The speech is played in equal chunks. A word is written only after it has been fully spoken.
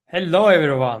Hello,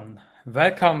 everyone.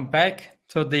 Welcome back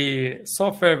to the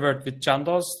Software World with Can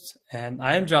Dost. And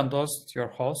I am Can Dost, your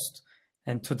host.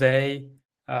 And today,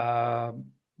 our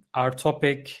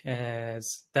topic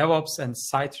is DevOps and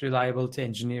site reliability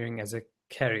engineering as a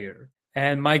career.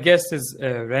 And my guest is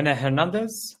Rene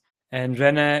Hernandez. And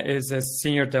Rene is a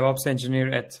senior DevOps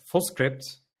engineer at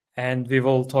Fullscript. And we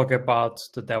will talk about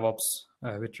the DevOps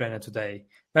with Rene today.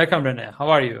 Welcome, Rene. How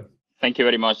are you? Thank you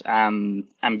very much. I'm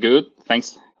good.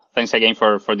 Thanks again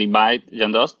for the invite,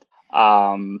 Jan Dost.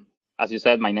 As you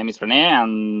said, my name is Rene,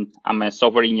 and I'm a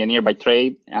software engineer by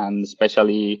trade, and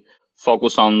especially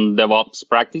focus on DevOps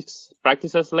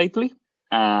practices lately.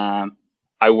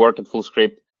 I work at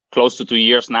Fullscript close to 2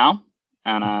 years now,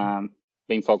 and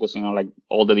been focusing on like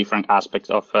all the different aspects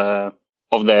of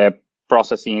the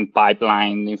processing,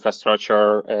 pipeline,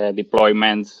 infrastructure,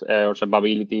 deployment,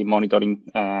 observability, monitoring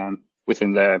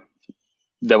within the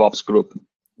DevOps group.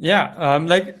 Yeah,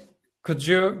 could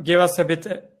you give us a bit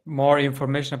more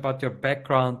information about your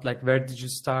background? Like, where did you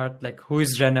start? Like, who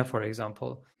is Rene, for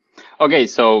example? Okay,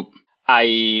 so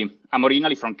I'm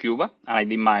originally from Cuba, and I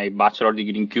did my bachelor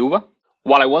degree in Cuba.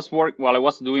 While I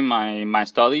was doing my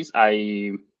studies,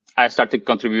 I started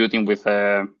contributing with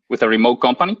a remote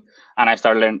company, and I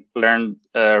started learn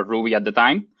Ruby at the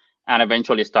time, and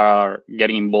eventually start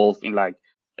getting involved in like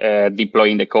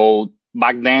deploying the code.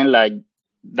 Back then, like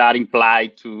that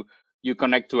implied to you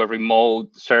connect to a remote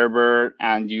server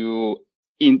and you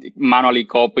manually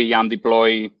copy and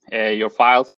deploy your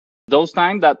files. Those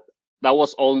times that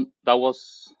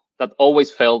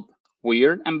always felt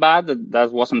weird and bad.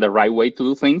 That wasn't the right way to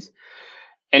do things.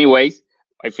 Anyways,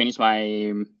 I finished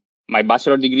my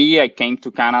bachelor degree. I came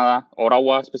to Canada,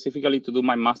 Ottawa specifically, to do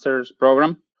my master's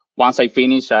program. Once I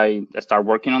finished, I started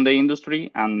working on the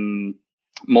industry and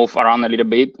move around a little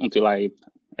bit until I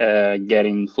get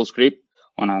in Fullscript,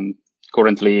 when I'm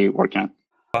currently working on.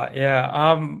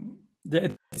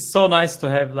 It's so nice to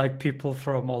have like people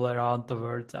from all around the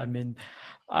world. I mean,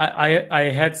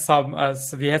 I had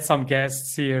we had some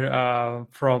guests here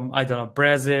from, I don't know,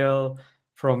 Brazil,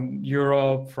 from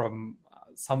Europe, from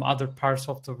some other parts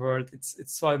of the world.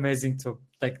 It's so amazing to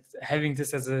like having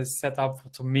this as a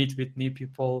setup to meet with new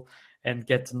people and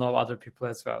get to know other people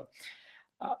as well.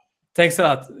 Thanks a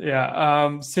lot.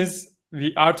 Yeah. Since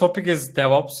our topic is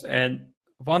DevOps, and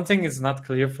one thing is not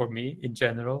clear for me in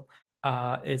general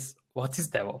is what is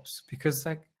DevOps? Because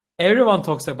like everyone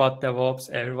talks about DevOps,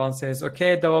 everyone says,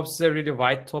 okay, DevOps is a really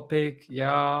wide topic.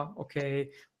 Yeah, okay,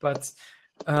 but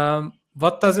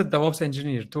what does a DevOps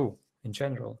engineer do in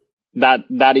general?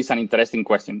 That is an interesting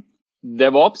question.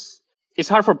 DevOps, it's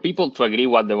hard for people to agree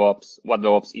what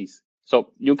DevOps is.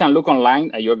 So you can look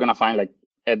online and you're gonna find like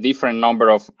a different number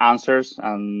of answers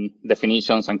and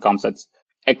definitions and concepts.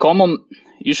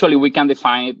 Usually we can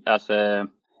define it as the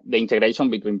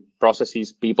integration between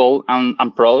processes, people,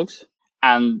 and products.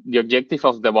 And the objective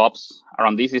of DevOps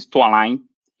around this is to align.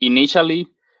 Initially,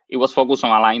 it was focused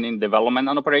on aligning development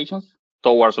and operations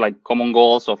towards like common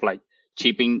goals of like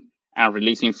shipping and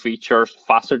releasing features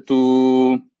faster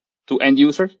to end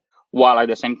users, while at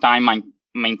the same time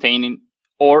maintaining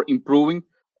or improving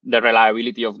the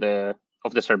reliability of the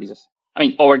services. I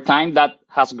mean, over time that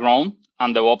has grown,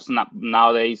 and DevOps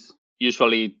nowadays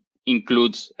usually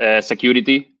includes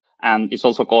security, and it's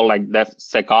also called like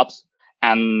DevSecOps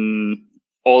and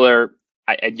other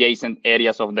adjacent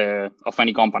areas of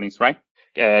any companies, right?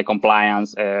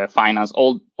 Compliance, finance,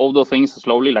 all those things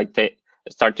slowly like they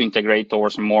start to integrate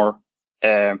towards a more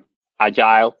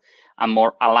agile and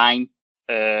more aligned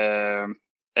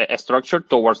a structure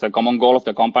towards the common goal of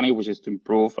the company, which is to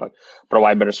improve,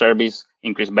 provide better service,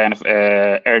 increase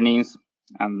earnings,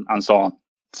 and so on.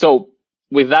 So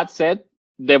with that said,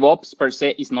 DevOps per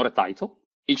se is not a title.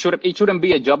 It shouldn't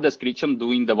be a job description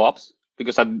doing DevOps,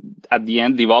 because at the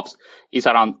end, DevOps is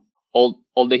around all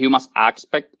the human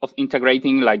aspect of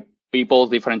integrating like people's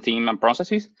different team and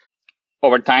processes.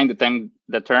 Over time,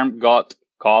 the term got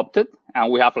co-opted, and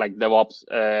we have like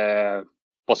DevOps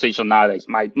position nowadays.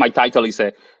 My title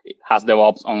has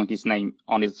DevOps on its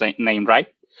name, right?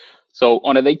 So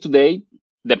on a day-to-day,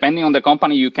 depending on the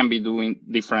company, you can be doing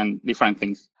different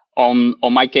things. On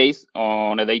my case,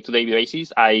 on a day-to-day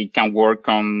basis, I can work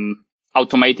on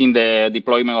automating the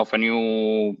deployment of a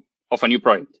new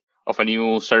project, of a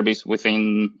new service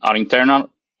within our internal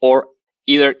or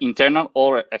either internal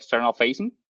or external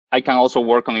facing. I can also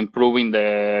work on improving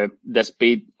the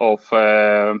speed of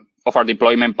our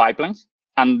deployment pipelines.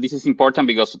 And this is important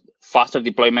because faster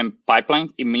deployment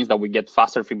pipeline, it means that we get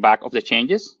faster feedback of the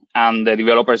changes, and the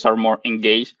developers are more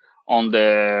engaged on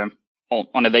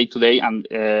a day-to-day and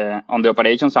on the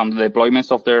operations and the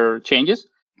deployments of their changes.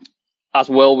 as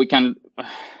well,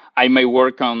 I may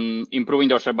work on improving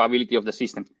the observability of the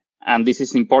system. And this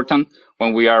is important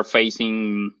when we are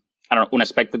facing, I don't know,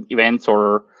 unexpected events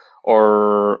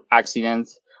or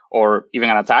accidents or even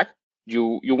an attack.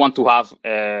 You want to have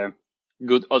a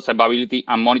good observability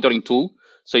and monitoring tool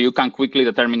so you can quickly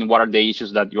determine what are the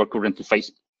issues that you're currently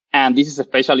facing. And this is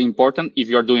especially important if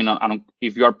you're doing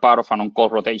if you are part of an on-call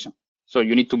rotation. So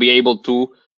you need to be able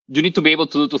to do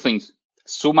two things: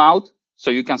 zoom out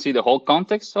so you can see the whole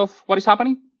context of what is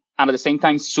happening, and at the same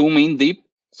time zoom in deep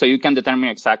so you can determine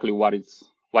exactly what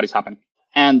is happening.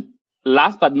 And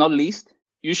last but not least,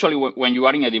 usually when you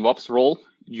are in a DevOps role,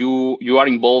 you are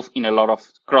involved in a lot of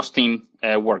cross-team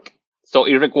work. So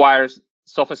it requires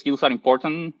soft skills are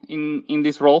important in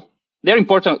this role. They're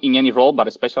important in any role, but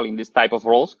especially in this type of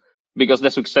roles, because the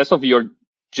success of your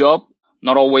job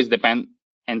not always depend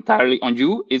entirely on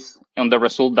you. It's on the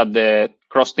result that the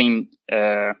cross-team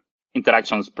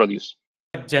interactions produce.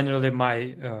 Generally,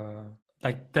 my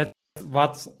like that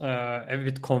what a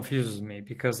bit confuses me,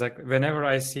 because like whenever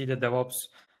I see the DevOps,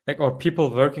 like, or people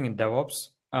working in DevOps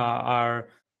are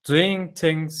doing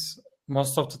things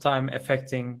most of the time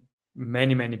affecting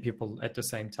many people at the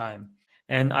same time.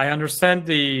 And I understand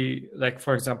the, like,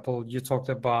 for example, you talked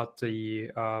about the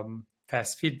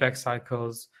fast feedback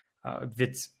cycles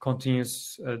with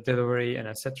continuous delivery and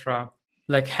etc.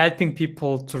 Like helping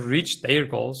people to reach their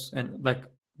goals, and like,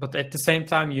 but at the same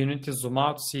time, you need to zoom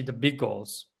out to see the big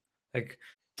goals. Like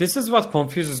this is what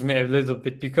confuses me a little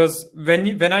bit, because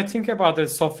when I think about a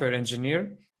software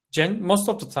engineer, most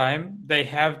of the time they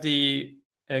have the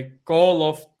goal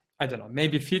of, I don't know,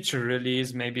 maybe feature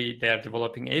release, maybe they are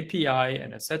developing API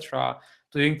and etc.,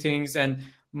 doing things. And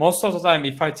most of the time,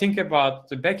 if I think about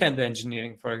the backend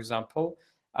engineering, for example,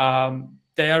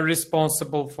 they are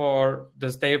responsible for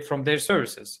this from their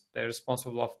services. They're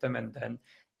responsible of them, and then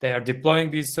they are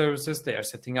deploying these services. They are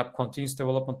setting up continuous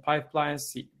development pipelines,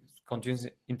 continuous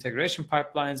integration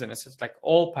pipelines, and it's like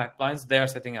all pipelines they are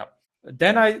setting up.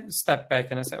 Then I step back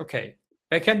and I say, okay,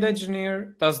 backend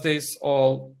engineer does this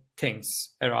all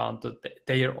things around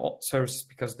their services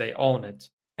because they own it.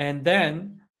 And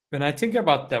then when I think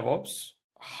about DevOps,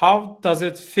 how does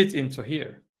it fit into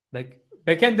here? Like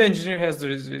backend engineer has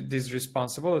these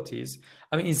responsibilities.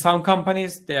 I mean, in some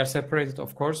companies they are separated,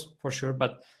 of course, for sure.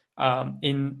 But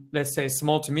in, let's say,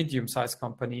 small to medium-sized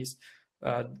companies,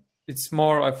 it's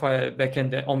more of a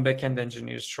backend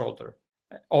engineer's shoulder.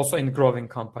 Also in growing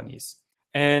companies.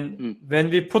 And when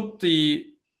we put the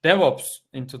DevOps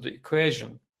into the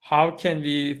equation, how can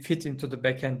we fit into the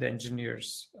backend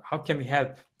engineers? How can we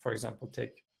help, for example,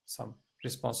 take some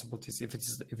responsibilities if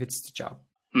it's the job?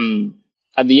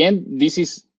 At the end,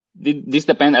 this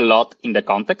depends a lot in the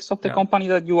context of the company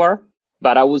that you are.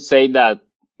 But I would say that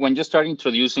when you start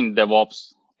introducing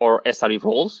DevOps or SRE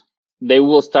roles, they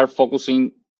will start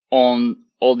focusing on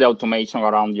all the automation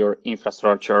around your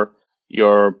infrastructure,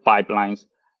 your pipelines,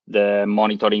 the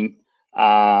monitoring,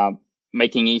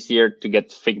 making easier to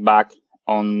get feedback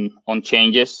on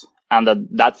changes, and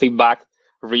that feedback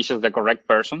reaches the correct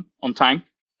person on time.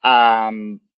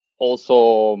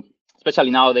 Also,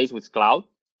 especially nowadays with cloud,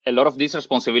 a lot of these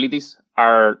responsibilities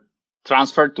are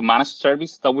transferred to managed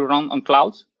service that we run on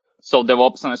clouds. So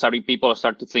DevOps and SRE people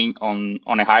start to think on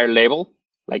a higher level,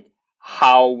 like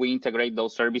how we integrate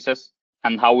those services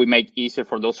and how we make easier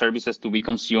for those services to be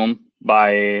consumed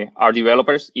by our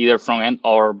developers, either front end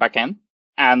or back end.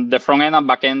 And the front end and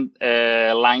back end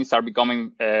lines are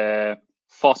becoming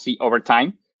fuzzy over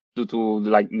time due to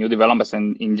like new developments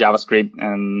in JavaScript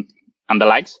and the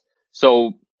likes.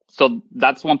 So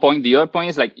that's one point. The other point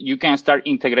is like you can start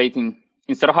integrating,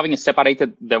 instead of having a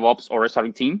separated DevOps or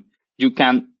SRE team, you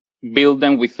can build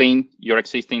them within your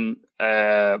existing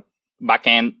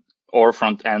backend or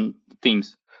front end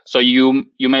teams. So you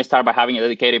may start by having a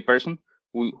dedicated person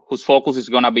whose focus is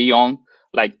going to be on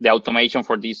like the automation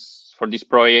for this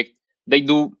project. They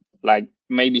do like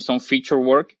maybe some feature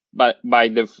work, but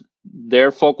by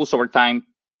their focus over time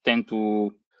tend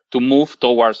to move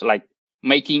towards like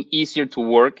making easier to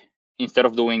work instead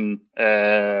of doing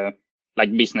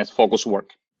like business focused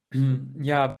work.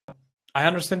 Yeah, I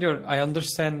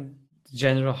understand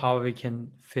general how we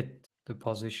can fit the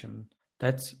position.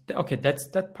 That's okay.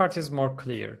 That part is more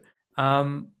clear.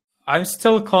 I'm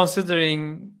still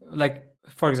considering, like,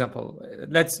 for example,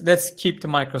 let's keep the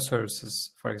microservices,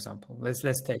 for example. Let's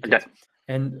take it.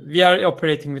 And we are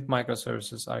operating with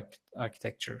microservices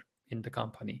architecture in the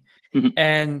company.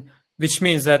 And which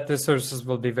means that the services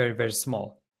will be very, very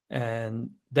small. And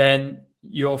then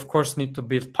you, of course, need to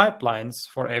build pipelines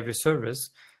for every service.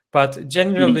 But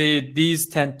generally, these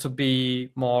tend to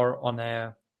be more on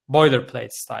a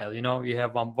boilerplate style. You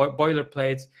have one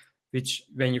boilerplate, which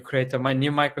when you create a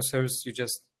new microservice, you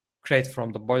just create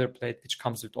from the boilerplate, which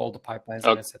comes with all the pipelines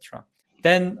and etc.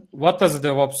 Then what does the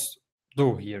DevOps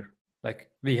do here? Like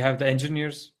we have the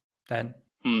engineers, then.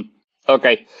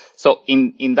 Okay, so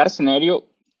in that scenario,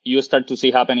 you start to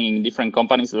see happening in different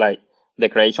companies, like the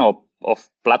creation of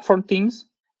platform teams,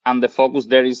 and the focus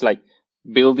there is like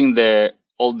building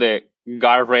all the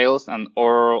guardrails and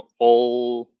or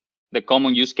all the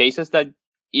common use cases that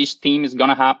each team is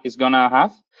gonna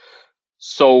have.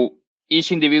 So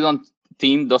each individual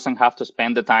team doesn't have to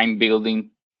spend the time building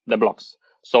the blocks.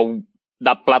 So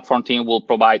that platform team will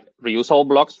provide reusable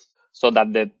blocks so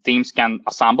that the teams can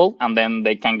assemble and then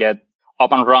they can get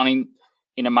up and running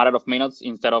in a matter of minutes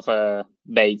instead of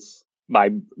days by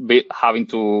having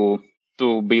to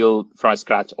build from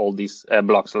scratch all these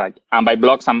blocks. And by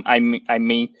blocks, I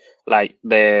mean like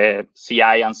the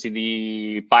CI and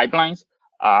CD pipelines,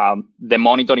 the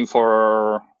monitoring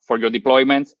for your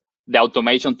deployments, the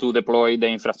automation to deploy the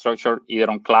infrastructure either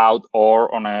on cloud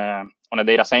or on a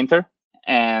data center,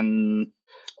 and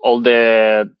all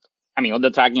the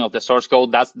tracking of the source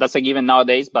code. That's a given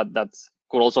nowadays, but that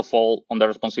could also fall on the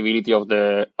responsibility of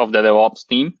the DevOps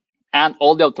team, and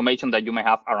all the automation that you may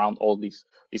have around all these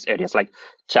areas, like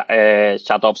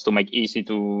chat ops to make easy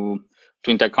to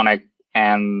interconnect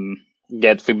and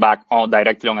get feedback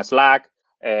directly on a Slack,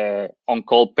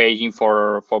 on-call paging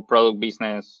for product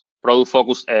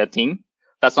focused team.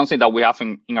 That's something that we have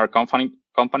in our company.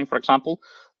 For example,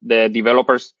 the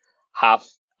developers have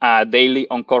daily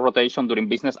on-call rotation during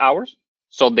business hours,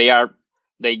 so they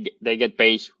get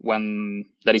paid when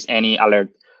there is any alert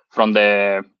from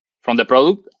the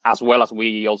product, as well as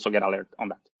we also get alert on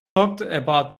that. Talked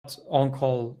about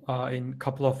on-call in a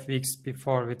couple of weeks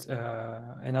before with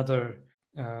another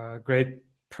great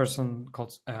person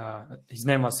called his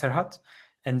name was Serhat,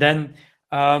 and then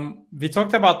we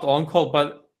talked about on-call,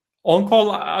 but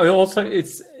on-call also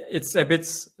it's a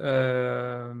bit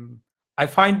I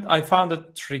found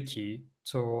it tricky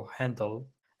to handle,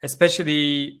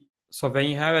 especially so when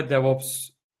you have a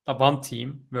DevOps, one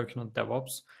team working on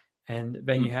DevOps, and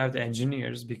when you have the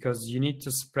engineers, because you need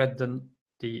to spread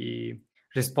the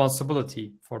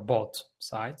responsibility for both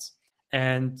sides,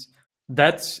 and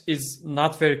that is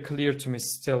not very clear to me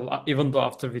still, even though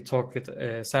after we talk with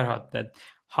Serhat, that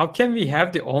how can we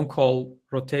have the on-call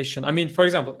rotation? I mean, for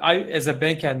example, I as a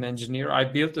backend engineer, I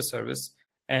built the service,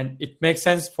 and it makes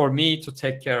sense for me to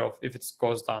take care of if it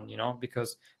goes down,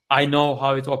 because I know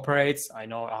how it operates, I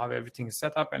know how everything is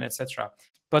set up, and etc.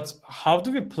 But how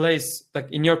do we place, like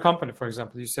in your company, for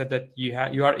example, you said that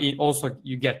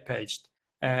you get paged,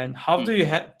 and how do you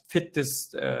fit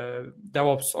this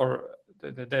DevOps or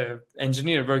the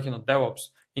engineer working on DevOps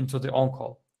into the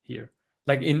on-call here,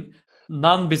 like in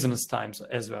non-business times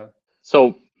as well?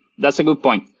 So that's a good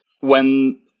point.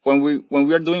 When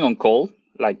we are doing on-call,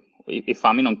 like if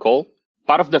I'm in on-call,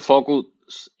 part of the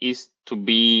focus is to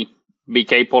be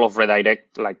capable of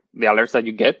redirect like the alerts that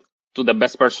you get to the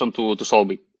best person to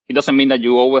solve it. It doesn't mean that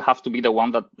you always have to be the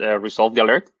one that resolve the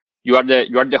alert. You are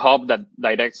the hub that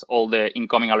directs all the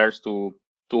incoming alerts to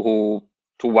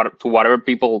whatever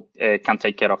people can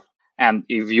take care of. And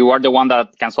if you are the one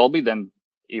that can solve it, then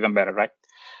even better, right?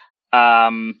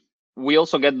 We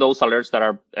also get those alerts that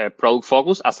are product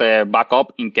focused as a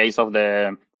backup in case of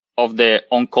the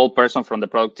on-call person from the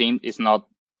product team is not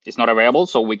available,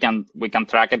 so we can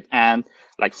track it and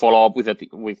like follow up with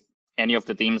any of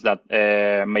the teams that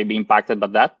may be impacted by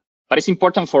that. But it's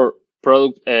important for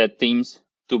product teams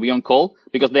to be on call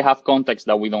because they have context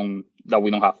that we don't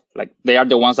have. Like they are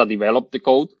the ones that develop the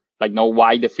code, like know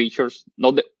why the features,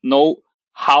 know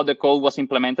how the code was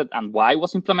implemented and why it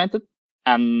was implemented.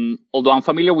 And although I'm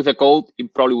familiar with the code,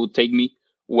 it probably would take me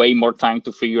way more time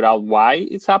to figure out why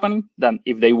it's happening than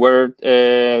if they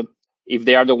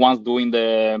are the ones doing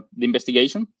the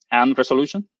investigation and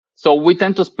resolution. So we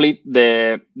tend to split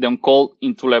the on-call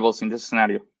in two levels in this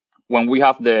scenario. When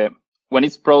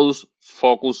it's product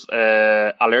focus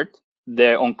alert,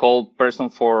 the on-call person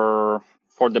for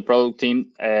the product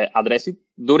team address it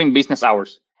during business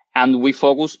hours, and we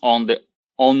focus on the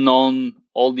unknown,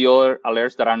 all the other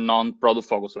alerts that are non-product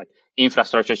focused, like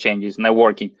infrastructure changes,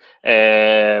 networking,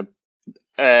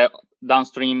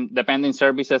 downstream dependent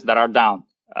services that are down,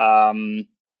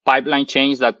 pipeline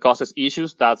change that causes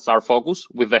issues. That's our focus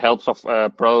with the help of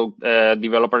product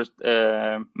developers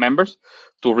members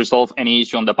to resolve any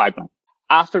issue on the pipeline.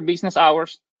 After business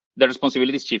hours, the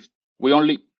responsibilities shift.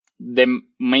 The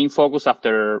main focus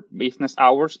after business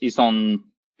hours is on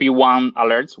P1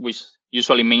 alerts, which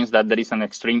usually means that there is an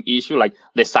extreme issue, like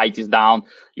the site is down,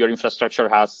 your infrastructure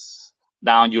has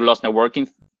down, you lost networking,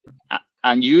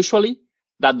 And usually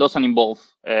that doesn't involve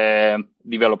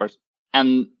developers.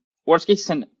 And worst case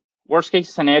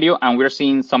scenario, and we're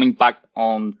seeing some impact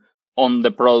on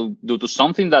the product due to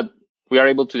something that we are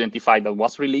able to identify that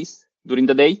was released during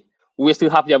the day. We still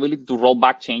have the ability to roll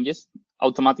back changes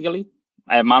automatically.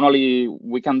 Manually,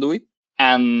 we can do it.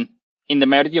 And in the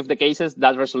majority of the cases,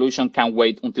 that resolution can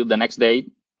wait until the next day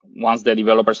once the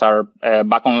developers are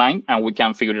back online, and we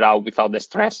can figure it out without the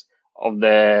stress of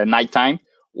the nighttime,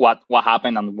 what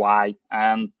happened and why,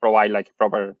 and provide like a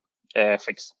proper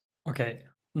fix. Okay.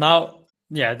 Now,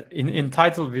 yeah, in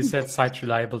title we said site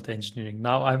reliability engineering.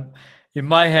 Now I'm in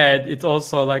my head, it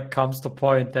also like comes to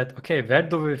point that, okay, where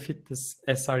do we fit this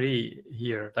SRE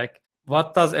here? Like,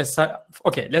 what does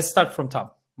okay, let's start from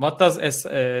top. What does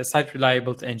site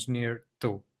reliability engineer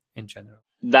do in general?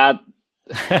 That's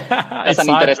an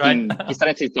interesting, right?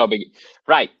 interesting topic.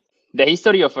 Right. The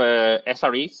history of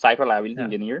SRE, site reliability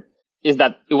engineer, is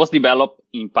that it was developed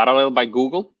in parallel by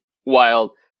Google,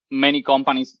 while many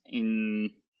companies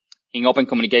in open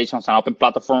communications and open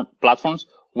platforms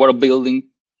were building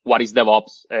what is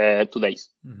DevOps today.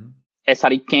 Mm-hmm.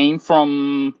 SRE came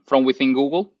from within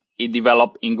Google. It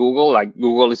developed in Google. Like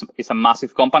Google is a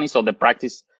massive company, so the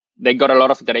practice, they got a lot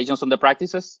of iterations on the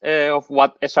practices of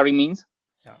what SRE means.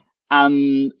 Yeah.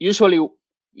 And usually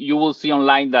you will see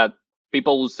online that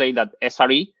people will say that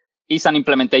SRE is an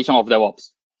implementation of DevOps.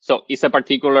 So it's a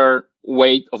particular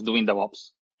way of doing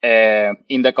DevOps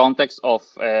in the context of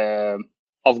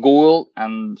Google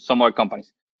and some other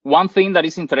companies. One thing that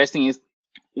is interesting is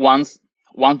once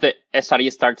the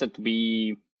SRE started to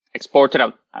be exported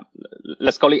out,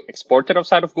 let's call it exported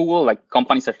outside of Google, like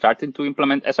companies are starting to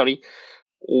implement SRE.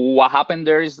 What happened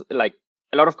there is like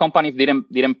a lot of companies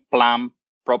didn't plan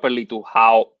properly to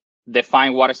how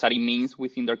define what SRE means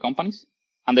within their companies,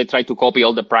 and they try to copy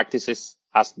all the practices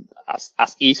as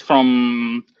is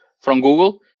from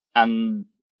Google, and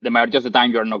the majority of the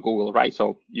time you're not Google, right?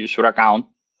 So you should account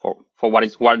for what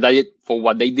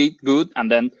they did good,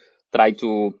 and then try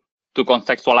to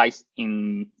contextualize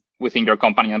within your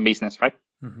company and business, right?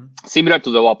 Mm-hmm. Similar to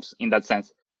DevOps in that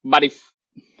sense.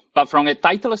 But from a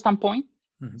title standpoint,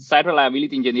 mm-hmm. Site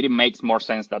reliability engineering makes more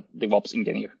sense than DevOps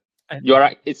engineer. You're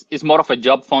right. It's more of a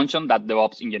job function than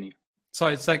DevOps engineer. So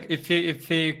it's like if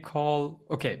we call,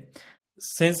 okay,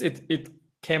 since it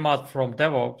came out from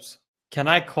DevOps, can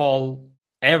I call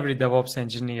every DevOps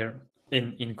engineer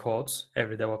in quotes,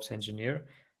 every DevOps engineer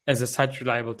as a site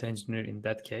reliability engineer in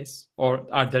that case? Or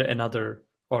are there another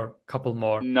or couple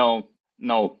more? No,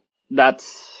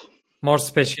 that's more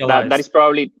specialized. That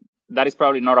is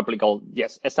probably not applicable.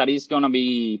 Yes, SRE is going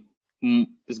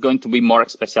to be more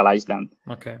specialized than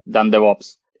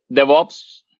DevOps.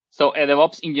 So a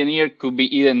DevOps engineer could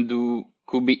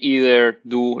either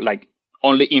do like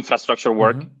only infrastructure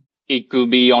work. Mm-hmm. It could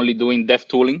be only doing dev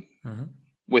tooling mm-hmm.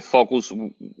 with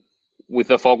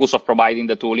the focus of providing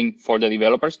the tooling for the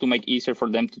developers to make it easier for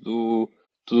them to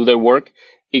do their work.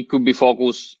 It could be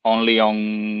focused only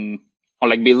on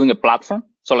like building a platform.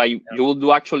 So like you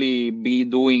will actually be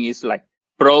doing is like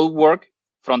product work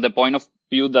from the point of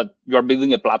view that you are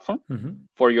building a platform mm-hmm.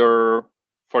 for your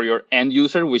end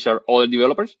user, which are other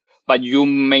developers, but you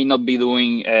may not be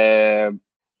doing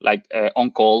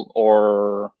on call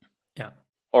or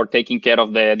taking care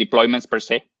of the deployments per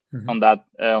se mm-hmm. on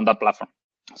that platform.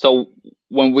 So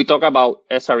when we talk about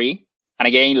SRE, and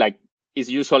again, like it's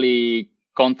usually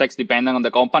context dependent on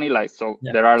the company. Like so,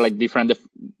 there are like different.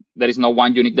 There is no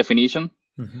one unique definition,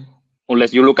 mm-hmm.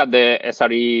 unless you look at the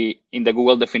SRE in the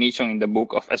Google definition in the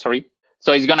book of SRE.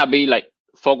 So it's gonna be like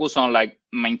focus on like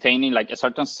maintaining like a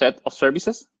certain set of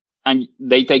services, and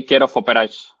they take care of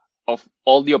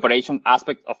all the operation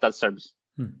aspect of that service,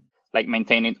 like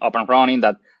maintaining up and running,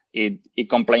 that it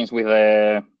complies with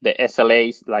the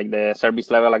SLAs, like the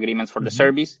service level agreements for mm-hmm. the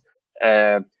service,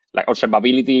 like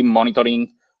observability,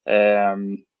 monitoring,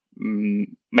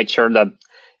 make sure that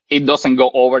it doesn't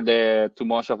go over too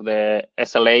much of the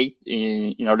SLA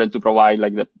in order to provide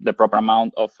like the proper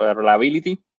amount of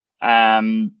reliability.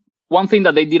 One thing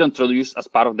that they did introduce as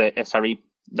part of the SRE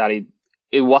that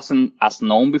it wasn't as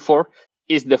known before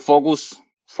is the focus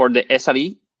for the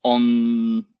SRE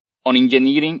on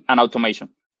engineering and automation.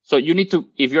 So you need to,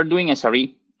 if you're doing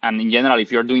SRE, and in general,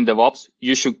 if you're doing DevOps,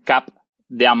 you should cap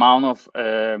the amount of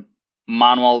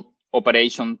manual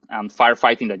operation and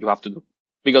firefighting that you have to do.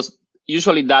 Because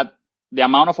usually the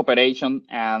amount of operation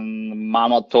and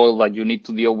manual toil that you need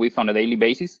to deal with on a daily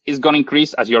basis is going to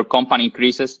increase as your company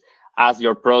increases, as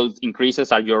your product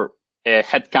increases, as your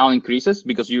headcount increases,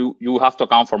 because you have to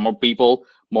account for more people,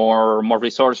 more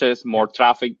resources, more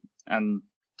traffic, and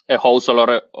a whole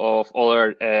lot of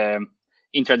other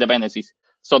interdependencies.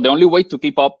 So the only way to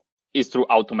keep up is through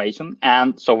automation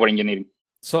and software engineering.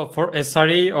 So for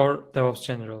SRE or DevOps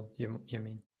general, you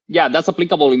mean? Yeah, that's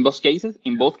applicable in both cases,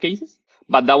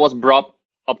 but that was brought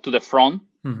up to the front,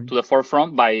 to the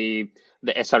forefront by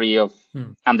the SRE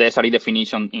and the SRE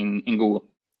definition in Google.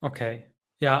 Okay.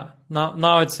 Yeah.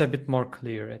 Now it's a bit more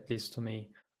clear, at least to me.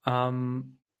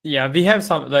 Yeah, we have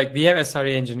we have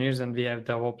SRE engineers and we have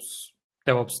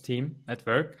DevOps team at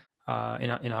work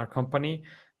in our company.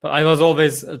 But I was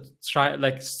always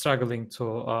struggling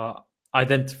to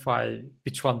identify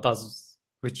which one does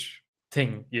which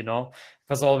thing. It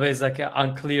was always like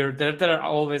unclear. There are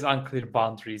always unclear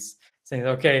boundaries. Saying,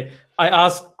 okay, I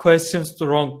ask questions to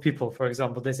wrong people. For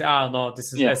example, they say, no,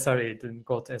 this is SRE, then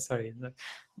go to SRE.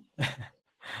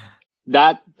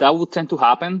 That would tend to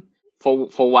happen for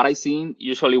what I've seen.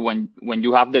 Usually when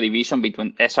you have the division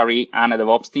between SRE and a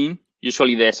DevOps team,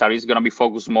 usually the SRE is going to be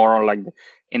focused more on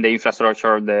in the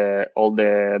infrastructure, all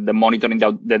the monitoring,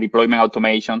 the deployment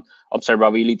automation,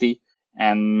 observability,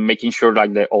 and making sure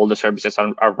all the services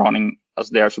are running as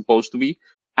they are supposed to be.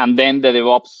 And then the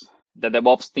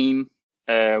DevOps team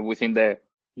within the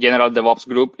general DevOps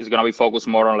group is going to be focused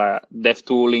more on dev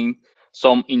tooling,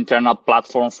 some internal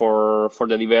platform for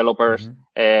the developers,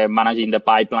 managing the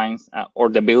pipelines or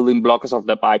the building blocks of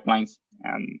the pipelines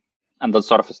and that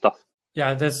sort of stuff.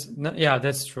 Yeah,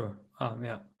 that's true.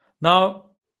 Now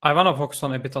I want to focus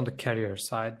a bit on the career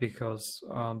side because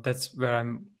that's where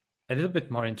I'm a little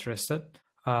bit more interested.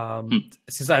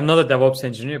 Since I'm not a DevOps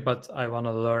engineer, but I want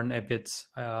to learn a bit.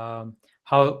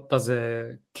 How does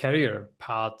a career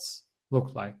path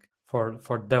look like for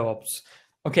DevOps?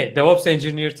 Okay, DevOps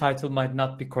engineer title might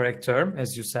not be correct term,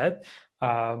 as you said,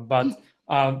 but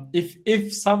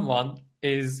if someone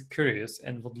is curious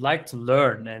and would like to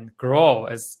learn and grow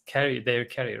their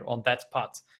career on that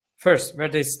path, first, where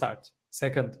they start?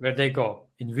 Second, where they go?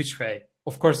 In which way?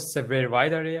 Of course, it's a very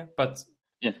wide area, but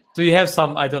do you have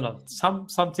some, I don't know,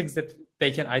 some things that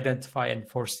they can identify and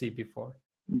foresee before?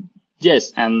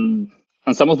 Yes, and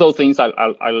some of those things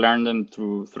I learned them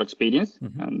through experience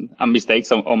and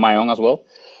mistakes on my own as well.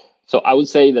 So I would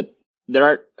say that there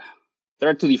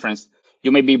are two differences.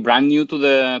 You may be brand new to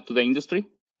the industry,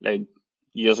 like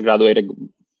you just graduated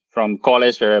from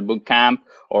college or a boot camp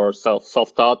or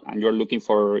self-taught, and you're looking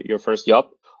for your first job,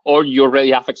 or you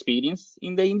already have experience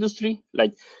in the industry,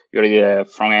 like you're a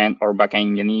front end or back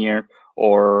end engineer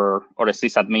or a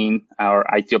sysadmin or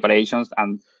IT operations,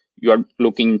 and you are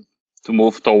looking to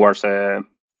move towards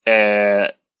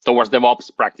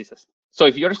DevOps practices. So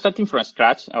if you're starting from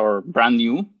scratch or brand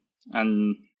new,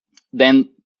 and then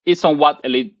it's somewhat a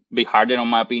little bit harder, in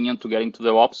my opinion, to get into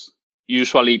DevOps.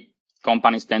 Usually,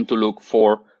 companies tend to look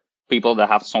for people that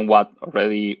have somewhat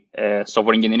already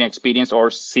software engineering experience or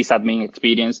sysadmin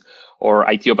experience or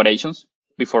IT operations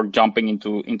before jumping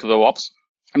into DevOps.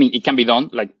 I mean, it can be done.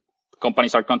 Like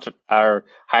companies are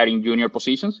hiring junior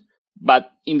positions,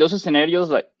 but in those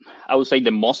scenarios, I would say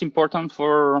the most important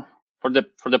for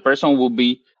the person will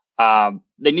be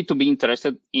they need to be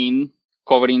interested in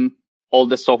covering all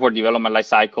the software development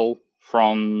lifecycle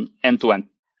from end to end.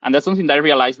 And that's something that I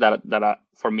realized that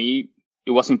for me,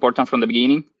 it was important from the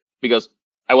beginning because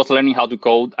I was learning how to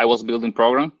code. I was building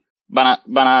programs. But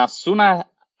as soon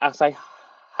as I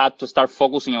had to start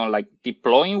focusing on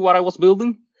deploying what I was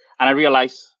building, and I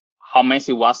realized how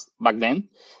messy it was back then,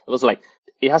 it was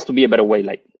it has to be a better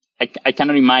way. I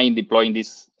cannot imagine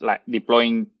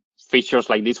deploying features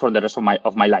like this for the rest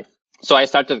of my life. So I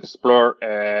started to explore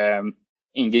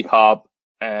in GitHub.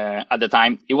 At the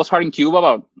time, it was hard in Cuba,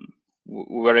 but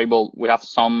we have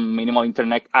some minimal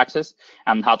internet access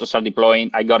and how to start deploying.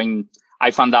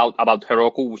 I found out about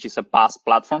Heroku, which is a PaaS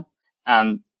platform,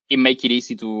 and it makes it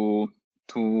easy to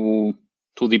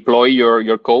deploy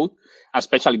your code.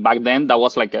 Especially back then, that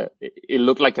was it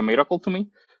looked like a miracle to me.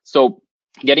 So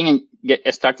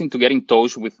starting to get in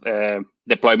touch with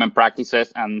deployment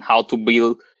practices and how to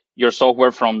build your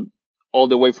software all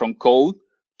the way from code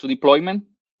to deployment.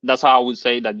 That's how I would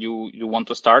say that you want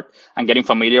to start, and getting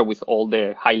familiar with all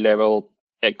the high level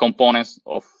components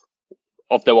of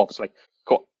DevOps, like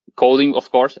coding,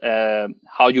 of course,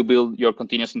 how you build your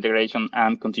continuous integration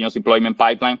and continuous deployment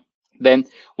pipeline. Then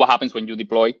what happens when you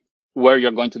deploy, where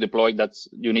you're going to deploy,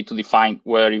 you need to define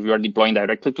whether if you are deploying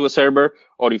directly to a server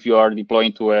or if you are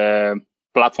deploying to a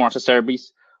platform as a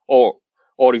service or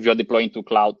if you're deploying to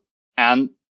cloud, and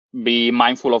be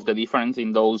mindful of the difference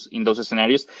in those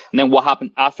scenarios. And then what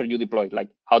happens after you deploy?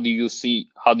 How do you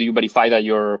verify that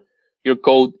your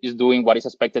code is doing what is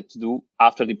expected to do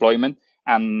after deployment,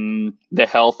 and the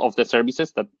health of the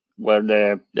services where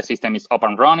the system is up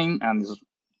and running and is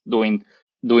doing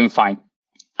fine.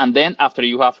 And then after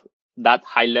you have that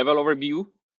high level overview,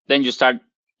 then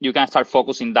you can start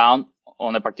focusing down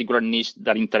on a particular niche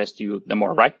that interests you the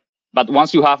more, right? But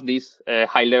once you have these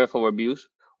high level overviews,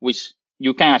 which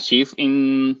you can achieve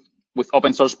with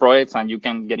open source projects, and you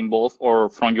can get involved, or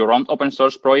from your own open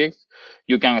source projects,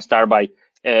 you can start by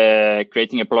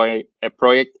creating a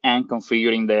project and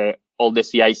configuring all the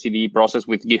CI/CD process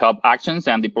with GitHub Actions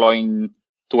and deploying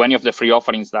to any of the free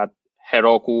offerings that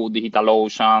Heroku,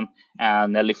 DigitalOcean,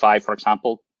 and Netlify, for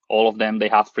example. All of them, they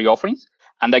have free offerings,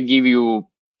 and they give you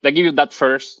that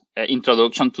first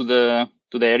introduction to the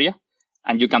area,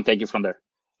 and you can take it from there.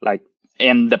 Like,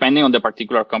 and depending on the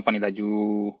particular company that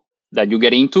you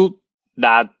get into,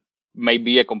 that may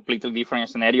be a completely different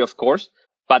scenario, of course.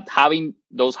 But having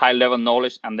those high level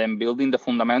knowledge and then building the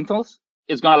fundamentals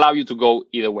is going to allow you to go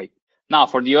either way. Now,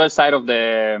 for the other side of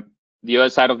the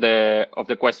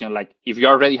question, like if you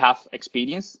already have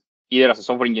experience either as a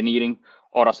software engineering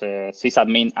or as a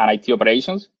sysadmin and IT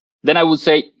operations, then I would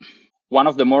say one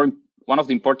of the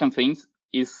important things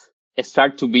is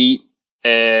start to be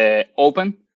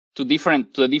open to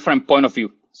a different point of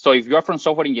view. So if you are from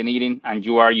software engineering and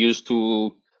you are used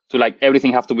to like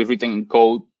everything have to be written in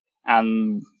code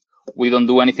and we don't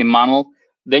do anything manual,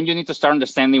 then you need to start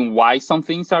understanding why some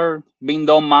things are being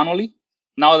done manually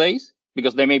nowadays,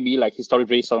 because there may be like historic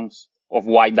reasons of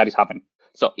why that is happening.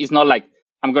 So it's not like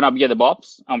I'm going to be a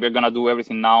DevOps and we're going to do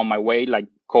everything now my way, like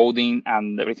coding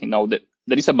and everything. No, there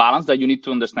is a balance that you need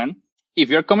to understand. If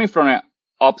you're coming from an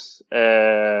ops,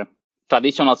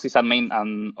 traditional sysadmin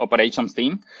and operations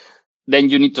team, then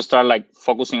you need to start like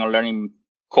focusing on learning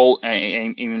code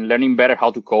and learning better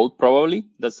how to code. Probably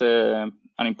that's an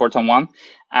important one,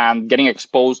 and getting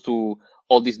exposed to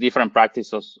all these different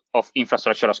practices of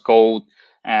infrastructure as code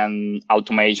and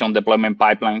automation, deployment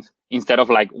pipelines, instead of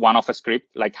like one-off script,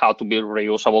 like how to build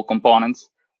reusable components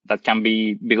that can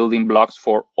be building blocks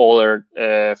for other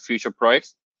future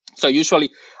projects. So usually,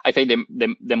 I think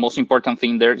the most important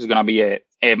thing there is going to be a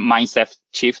mindset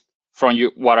shift from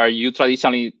what are you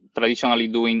traditionally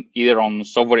doing either on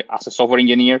software as a software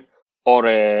engineer or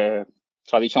a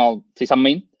traditional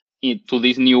sysadmin to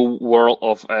this new world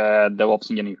of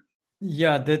DevOps engineer.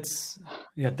 Yeah, that's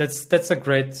a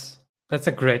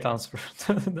great answer.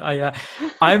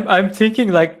 I'm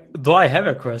thinking like, do I have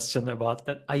a question about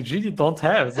that? I really don't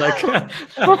have. It's like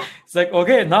it's like,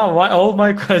 okay, now all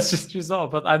my questions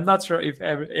resolved, but I'm not sure if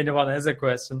anyone has a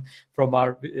question from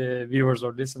our viewers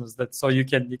or listeners. That so you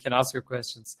can ask your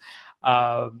questions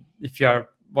if you are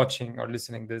watching or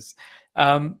listening this.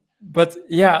 But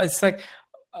yeah, it's like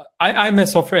I'm a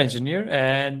software engineer,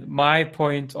 and my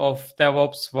point of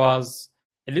DevOps was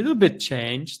a little bit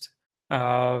changed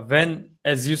when,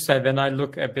 as you said, when I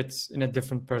look a bit in a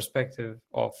different perspective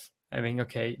of having,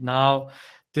 okay, now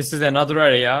this is another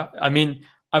area. I mean,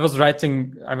 I was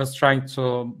trying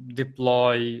to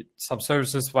deploy some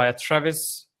services via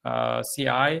Travis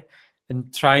CI,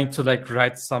 and trying to like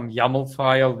write some YAML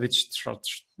file which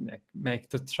make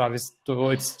the Travis do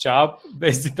its job.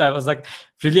 Basically, I was like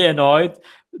really annoyed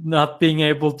not being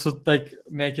able to like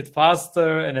make it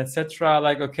faster and etc.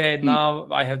 Like, okay, now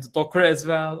I have the Docker as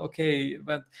well. Okay,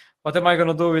 but what am I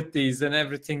gonna do with these? And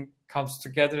everything comes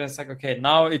together, and it's like, okay,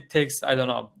 now it takes, I don't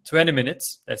know, 20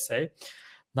 minutes, let's say.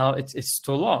 Now it's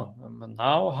too long.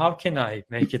 Now how can I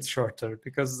make it shorter?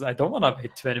 Because I don't want to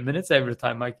wait 20 minutes every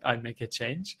time I make a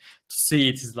change to see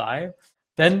it is live.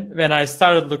 Then when I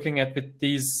started looking at with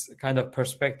these kind of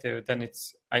perspective, then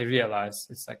I realized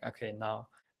it's like, okay, now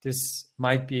this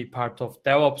might be part of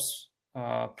DevOps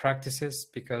practices,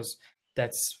 because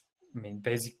that's, I mean,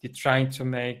 basically trying to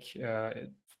make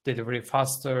delivery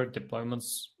faster,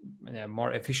 deployments in a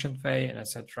more efficient way, and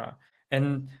etc.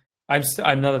 And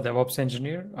I'm not a DevOps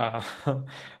engineer,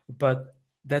 but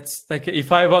that's like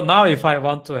if I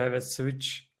want to have a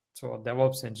switch to a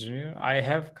DevOps engineer, I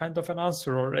have kind of an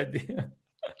answer already.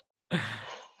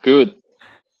 Good.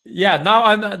 Yeah. Now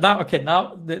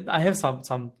I have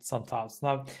some thoughts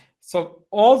now. So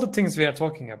all the things we are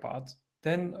talking about,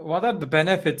 then what are the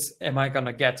benefits am I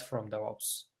gonna get from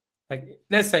DevOps? Like,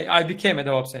 let's say I became a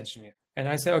DevOps engineer, and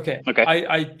I say, okay.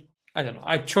 I don't know,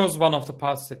 I chose one of the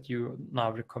paths that you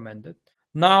now recommended.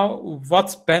 Now,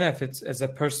 what benefits as a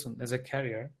person, as a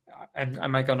carrier,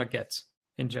 am I gonna get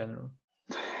in general?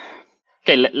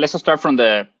 Okay, let's start from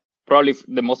probably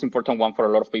the most important one for a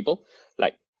lot of people.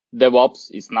 Like, DevOps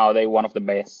is nowadays one of the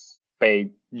best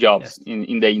paid jobs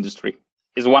in the industry.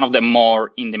 It's one of the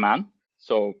more in demand.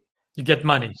 So you get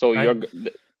money. So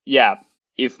right?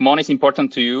 if money is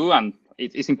important to you, and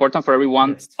it's important for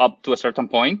everyone up to a certain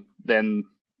point, then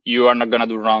you are not gonna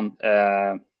do wrong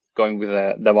going with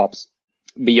DevOps.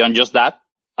 Beyond just that,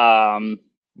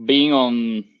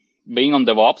 being being on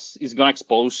DevOps is going to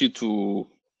expose you to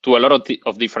a lot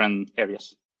of different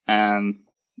areas, and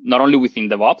not only within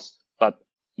DevOps, but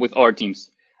with other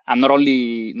teams. And not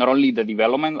only the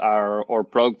development or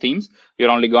product teams, you're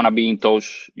also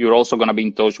going to be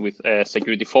in touch with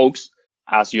security folks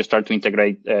as you start to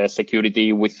integrate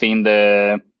security within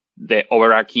the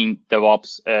overarching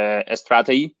DevOps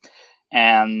strategy,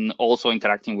 and also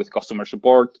interacting with customer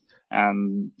support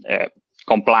and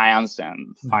compliance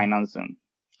and finance, and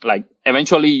like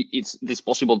eventually it's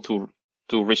possible to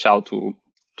reach out to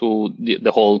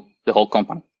the whole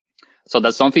company. So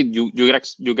that's something you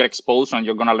get exposed, and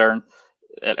you're gonna learn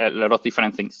a lot of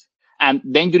different things. And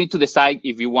then you need to decide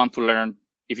if you want to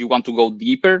go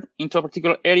deeper into a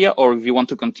particular area, or if you want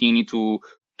to continue to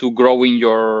growing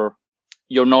your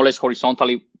knowledge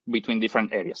horizontally between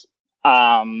different areas.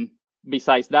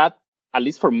 Besides that, at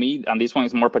least for me, and this one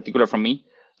is more particular for me,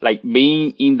 like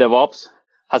being in DevOps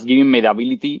has given me the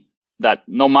ability that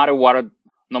no matter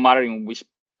in which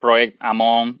project I'm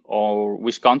on or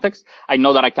which context, I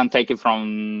know that I can take it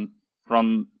from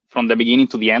the beginning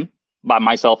to the end by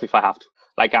myself if I have to.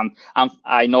 Like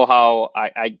I know how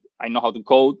I know how to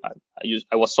code.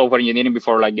 I was software engineering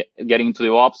before like getting into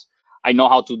DevOps. I know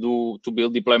how to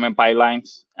build deployment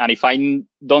pipelines, and if I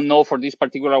don't know for this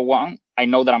particular one, I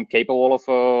know that I'm capable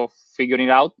of figuring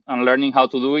it out and learning how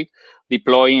to do it,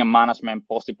 deploying and management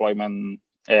post-deployment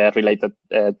related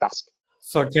tasks.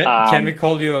 So can we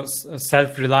call you a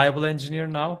self-reliable engineer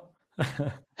now?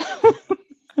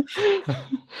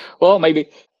 Well, maybe.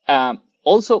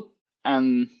 Also,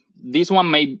 and this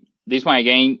one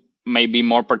again may be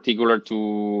more particular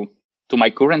to my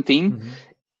current team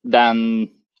than,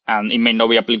 and it may not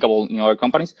be applicable in other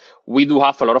companies. We do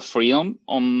have a lot of freedom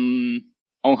on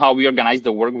how we organize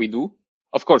the work we do.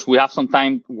 Of course, we have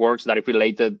sometimes works that are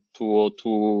related to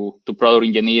product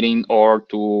engineering or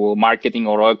to marketing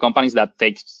or other companies that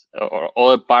takes, or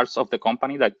other parts of the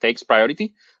company that takes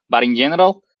priority. But in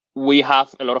general, we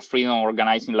have a lot of freedom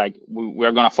organizing, like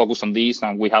we're going to focus on this,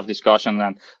 and we have discussion,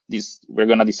 and this, we're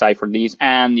going to decide for this.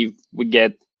 And if we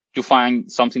get to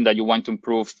find something that you want to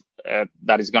improve,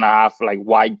 that is going to have like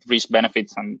wide risk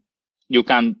benefits, and you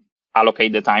can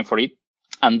allocate the time for it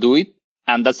and do it.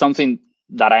 And that's something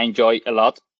that I enjoy a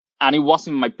lot. And it was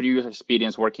in my previous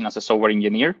experience working as a software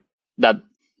engineer that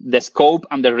the scope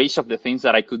and the reach of the things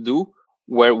that I could do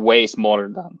were way smaller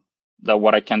than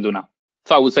what I can do now.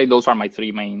 So I would say those are my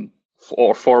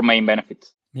four main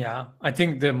benefits. Yeah, I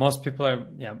think the most people are,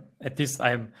 at least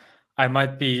I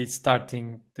might be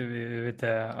starting with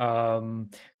the,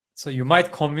 so you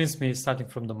might convince me starting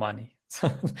from the money.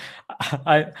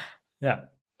 But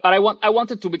I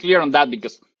wanted to be clear on that,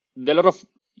 because a lot of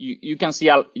you can see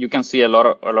a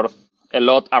lot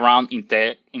around in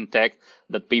tech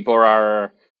that people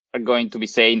are going to be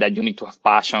saying that you need to have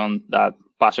passion, that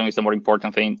passion is the more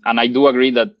important thing. And I do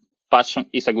agree that passion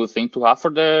is a good thing to have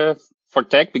for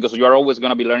tech, because you are always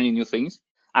going to be learning new things.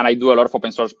 And I do a lot of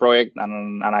open source projects,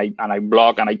 and I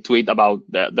blog and I tweet about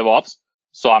the DevOps.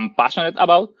 So I'm passionate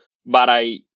about, but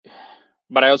I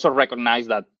also recognize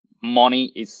that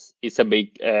money is a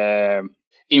big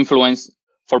influence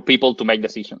for people to make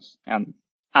decisions, and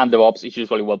DevOps is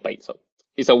usually well paid, so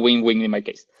it's a win-win in my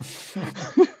case.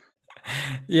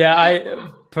 Yeah,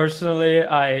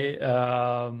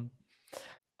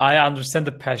 I understand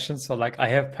the passion. So like I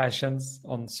have passions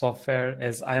on software,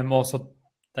 as I am also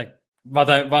like what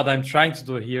I'm trying to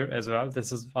do here as well.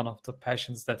 This is one of the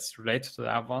passions that's related to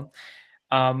that one.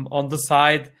 On the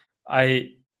side,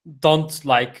 I don't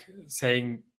like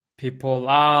saying people,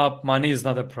 money is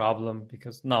not a problem,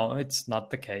 because no, it's not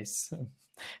the case.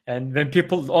 And when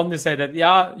people only say that,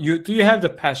 do you have the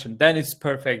passion, then it's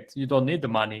perfect. You don't need the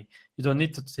money. You don't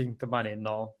need to think the money.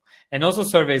 No. And also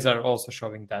surveys are also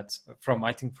showing that from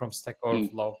Stack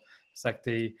Overflow. It's like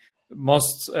the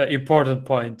most important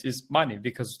point is money,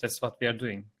 because that's what we are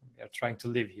doing. We are trying to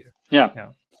live here. Yeah.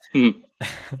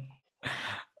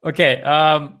 Okay.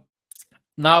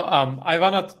 Now I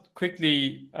want to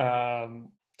quickly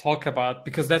talk about,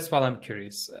 because that's what I'm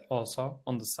curious also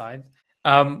on the side.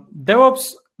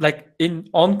 DevOps, like in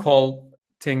on-call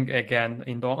thing again,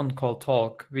 in the on-call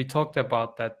talk, we talked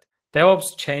about that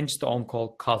DevOps changed the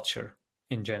on-call culture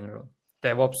in general.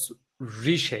 DevOps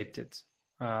reshaped it.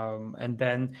 And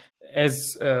then,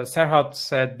 as Serhat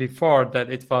said before, that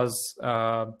it was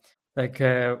like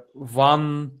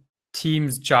one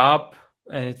team's job,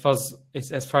 and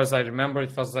it's, as far as I remember,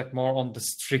 it was like more on the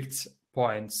strict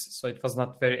points. So it was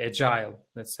not very agile,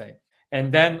 let's say.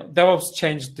 And then DevOps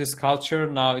changed this culture.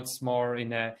 Now it's more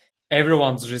in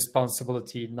everyone's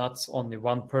responsibility, not only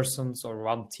one person's or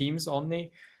one team's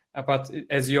only. But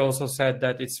as you also said,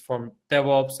 that it's from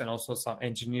DevOps and also some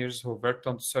engineers who worked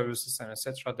on services and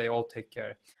etc. They all take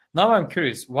care. Now I'm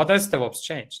curious, what has DevOps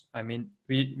changed? I mean,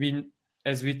 we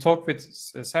as we talked with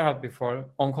Serhat before,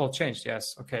 on-call changed.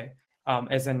 Yes, okay.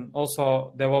 As in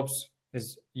also DevOps,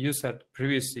 as you said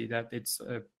previously, that it's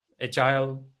a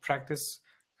agile practice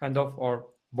kind of, or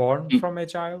born from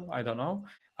agile. I don't know.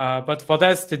 But what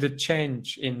else did it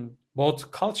change in both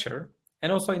culture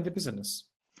and also in the business?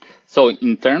 So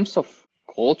in terms of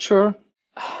culture,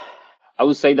 I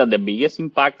would say that the biggest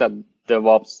impact that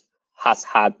DevOps has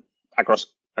had across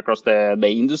the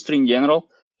industry in general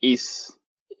is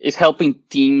helping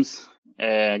teams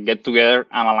get together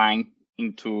and align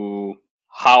into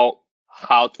how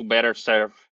to better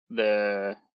serve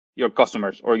your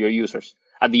customers or your users.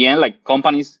 At the end, like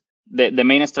companies, the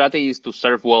main strategy is to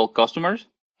serve well customers,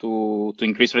 to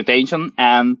increase retention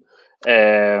and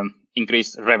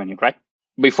increase revenue, right?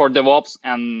 Before DevOps,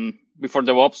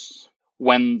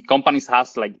 when companies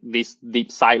has like these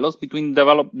deep silos between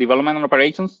development and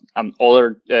operations and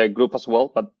other group as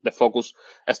well, but the focus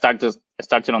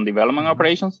started on development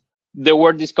operations, there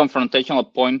were this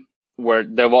confrontational point where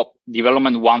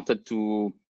development wanted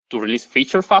to release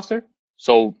features faster,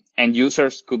 so end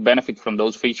users could benefit from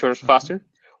those features faster,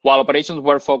 while operations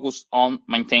were focused on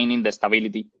maintaining the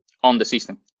stability on the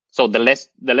system. So the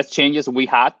less changes we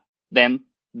had, then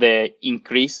the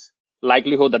increased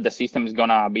likelihood that the system is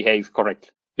gonna behave correctly.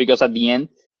 Because at the end,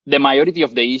 the majority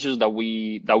of the issues that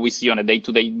we see on a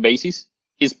day-to-day basis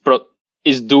is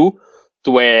due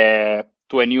to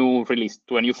a new release,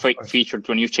 to a new feature,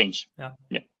 to a new change. Yeah.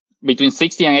 Between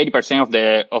 60 and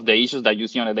 80% of the issues that you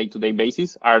see on a day-to-day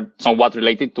basis are somewhat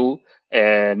related to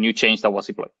a new change that was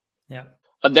deployed. Yeah.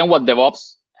 But then what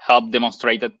DevOps helped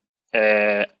demonstrated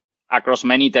across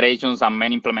many iterations and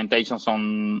many implementations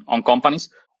on companies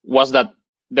was that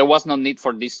there was no need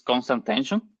for this constant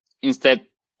tension. Instead,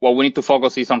 what we need to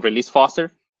focus is on release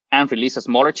faster and release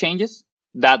smaller changes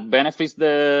that benefits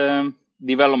the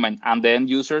development and the end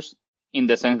users in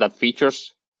the sense that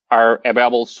features are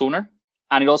available sooner.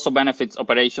 And it also benefits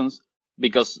operations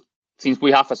because since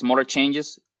we have smaller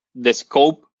changes, the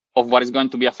scope of what is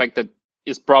going to be affected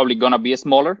is probably going to be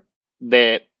smaller.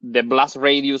 The blast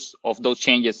radius of those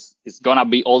changes is going to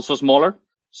be also smaller.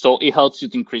 So it helps you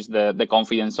to increase the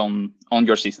confidence on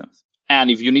your systems. And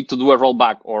if you need to do a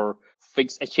rollback or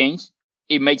fix a change,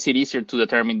 it makes it easier to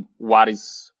determine what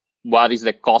is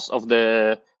the cause of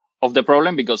the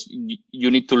problem, because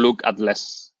you need to look at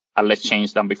less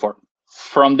change than before.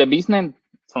 From the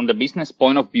business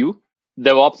point of view,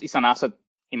 DevOps is an asset,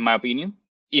 in my opinion.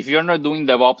 If you're not doing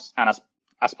DevOps and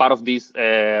as part of this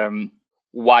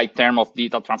wide term of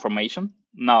digital transformation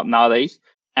nowadays,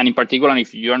 and in particular,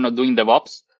 if you're not doing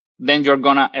DevOps, then you're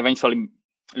gonna eventually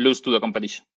lose to the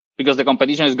competition, because the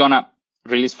competition is gonna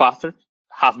release faster,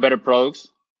 have better products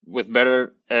with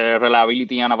better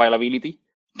reliability and availability,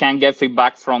 can get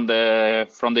feedback from the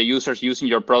users using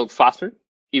your product faster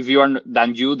if you are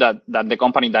than the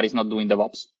company that is not doing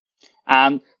DevOps.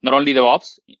 And not only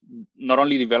DevOps, not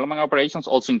only development operations,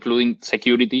 also including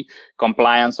security,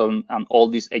 compliance, and all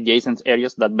these adjacent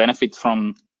areas that benefit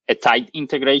from a tight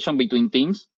integration between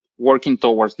teams working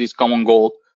towards this common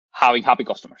goal, having happy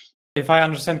customers. If I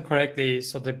understand correctly,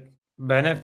 so the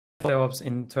benefit of DevOps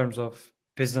in terms of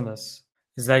business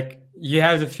is like you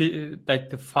have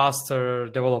the faster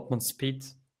development speed,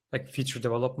 like feature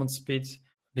development speed,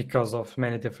 because of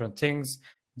many different things.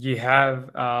 You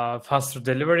have faster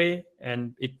delivery,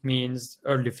 and it means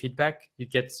early feedback. You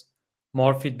get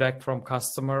more feedback from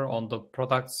customer on the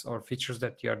products or features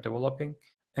that you are developing.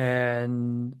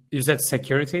 And you said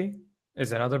security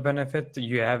is another benefit.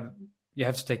 You have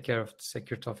to take care of the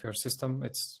security of your system.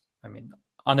 It's,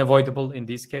 unavoidable in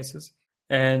these cases.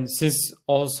 And since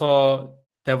also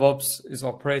DevOps is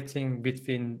operating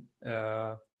between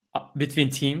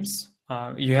teams,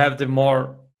 you have the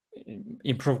more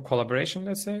improved collaboration,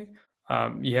 let's say.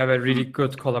 You have a really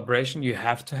good collaboration. You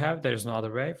have to have. There's no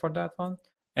other way for that one.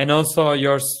 And also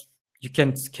you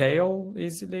can scale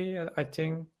easily. I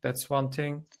think that's one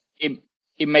thing.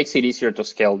 It makes it easier to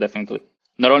scale, definitely.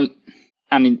 Not only,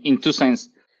 and in two sense,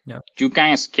 you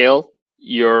can scale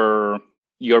your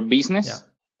business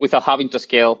without having to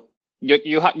scale.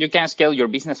 You can scale your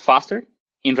business faster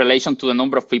in relation to the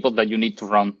number of people that you need to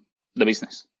run the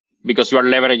business, because you are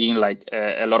leveraging like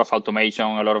a lot of automation,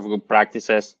 a lot of good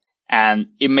practices, and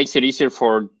it makes it easier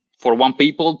for one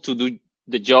people to do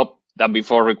the job that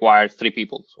before required 3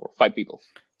 people or 5 people.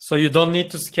 So you don't need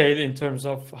to scale in terms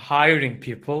of hiring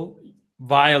people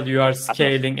while you are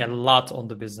scaling a lot on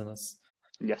the business.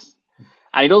 Yes.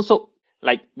 And it also,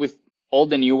 like with all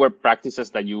the newer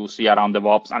practices that you see around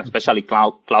DevOps and especially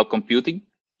cloud computing,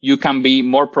 you can be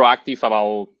more proactive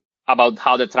about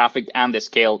how the traffic and the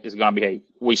scale is going to behave,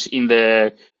 which in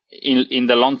the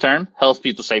long term helps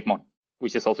you to save money,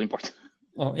 which is also important.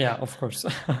 Oh yeah, of course.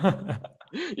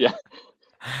 Yeah.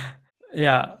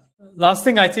 Yeah. Last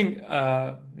thing I think,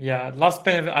 last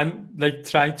benefit, I'm like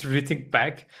trying to rethink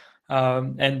back.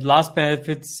 And last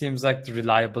benefit seems like the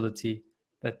reliability,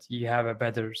 that you have a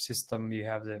better system, you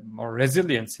have the more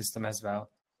resilient system as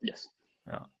well. Yes.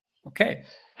 Yeah. Okay.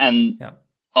 And yeah.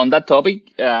 On that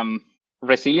topic,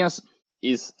 resilience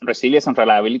and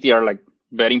reliability are like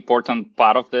very important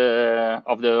part of the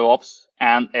DevOps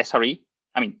and SRE.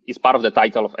 I mean, it's part of the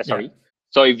title of SRE. Yeah.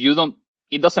 So if you don't,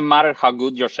 it doesn't matter how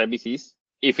good your service is.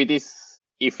 If it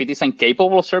is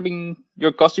incapable of serving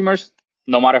your customers,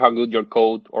 no matter how good your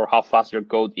code or how fast your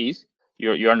code is,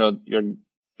 you're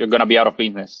gonna be out of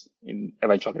business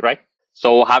eventually, right?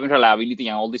 So having reliability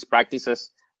and all these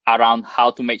practices around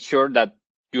how to make sure that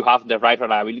you have the right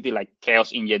reliability, like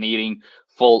chaos engineering,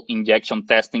 fault injection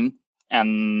testing,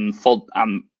 and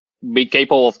be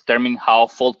capable of determining how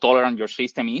fault tolerant your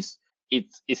system is.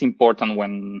 It's important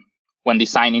when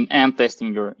designing and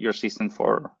testing your system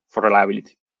for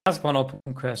reliability. Ask one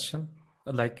open question,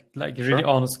 like really Sure.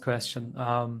 honest question.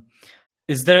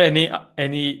 Is there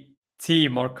any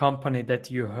team or company that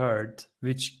you heard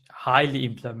which highly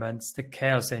implements the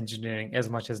chaos engineering as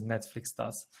much as Netflix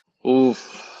does? Oof.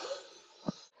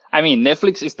 I mean,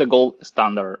 Netflix is the gold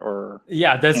standard, or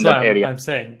yeah, that's in what that area. I'm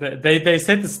saying. They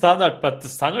set the standard, but the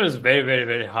standard is very, very,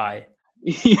 very high.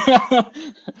 Yeah,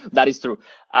 that is true.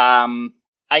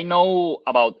 I know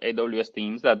about AWS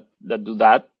teams that do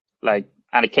that, like,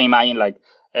 and it came in like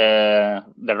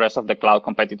the rest of the cloud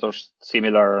competitors,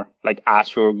 similar like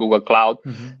Azure, Google Cloud.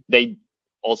 Mm-hmm. They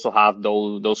also have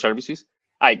those services.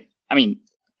 I mean,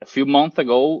 a few months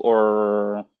ago,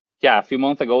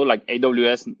 like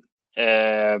AWS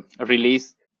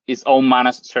released its own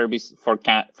managed service for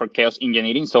chaos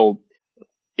engineering. So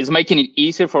it's making it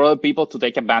easier for other people to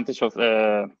take advantage of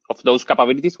those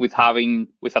capabilities without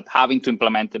having to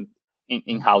implement them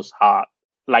in-house,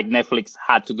 like Netflix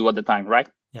had to do at the time, right?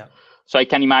 Yeah. So I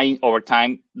can imagine over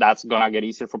time that's gonna get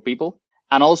easier for people.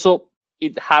 And also,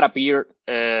 it had appeared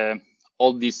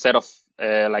all this set of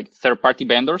like third-party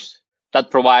vendors that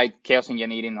provide chaos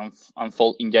engineering and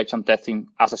fault injection testing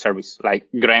as a service. Like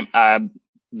the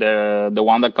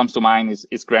one that comes to mind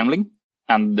is Gremlin,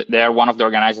 and they are one of the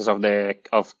organizers of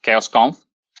ChaosConf,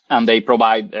 and they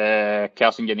provide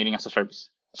chaos engineering as a service.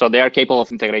 So they are capable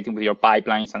of integrating with your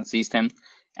pipelines and systems,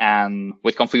 and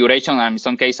with configuration, and in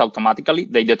some cases automatically,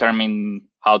 they determine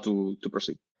how to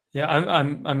proceed. Yeah,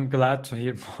 I'm glad to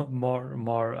hear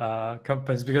more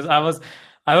companies, because I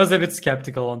was a bit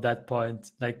skeptical on that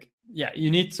point. Like, yeah,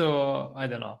 you need to, I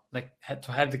don't know, like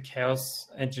to have the chaos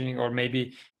engineering, or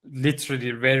maybe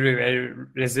literally very, very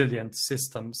resilient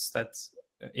systems that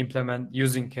implement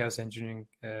using chaos engineering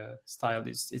style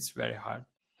it's very hard.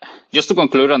 Just to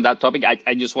conclude on that topic,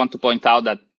 I just want to point out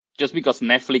that just because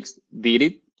Netflix did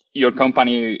it, your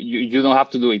company, you don't have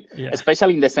to do it. Yeah.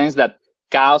 Especially in the sense that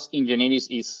chaos engineering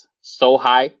is so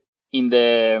high in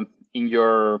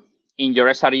your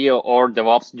SRE or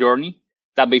DevOps journey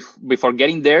that before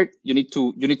getting there, you need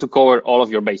to cover all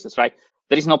of your bases, right?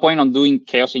 There is no point on doing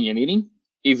chaos engineering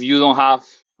if you don't have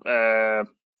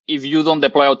if you don't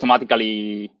deploy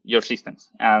automatically your systems,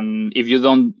 and if you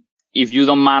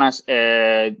don't manage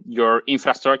your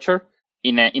infrastructure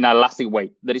in an elastic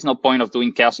way. There is no point of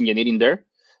doing chaos engineering there,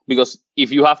 because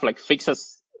if you have like fixed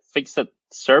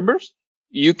servers,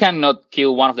 you cannot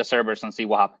kill one of the servers and see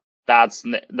what happens.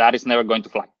 That is never going to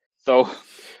fly. So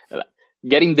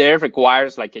getting there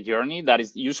requires like a journey that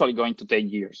is usually going to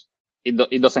take years.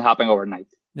 It doesn't happen overnight.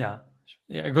 Yeah.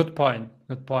 Good point.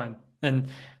 And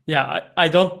yeah, I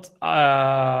don't.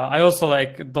 I also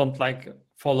don't like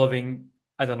following,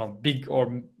 I don't know, big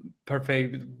or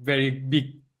perfect, very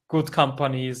big, good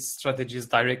companies' strategies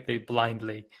directly,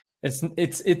 blindly.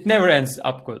 It never ends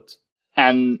up good.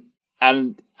 And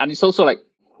it's also like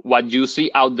what you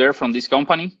see out there from this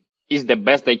company is the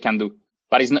best they can do,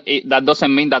 but that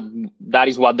doesn't mean that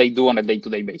is what they do on a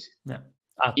day-to-day basis. Yeah.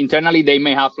 Internally, they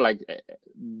may have like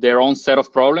their own set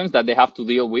of problems that they have to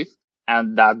deal with,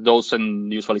 and that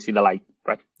doesn't usually see the light,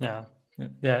 right? Yeah.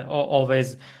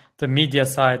 Always the media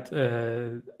side,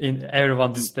 in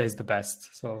everyone displays the best.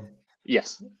 So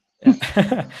yes.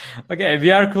 Yeah. Okay,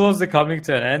 we are closely coming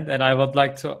to an end, and I would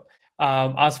like to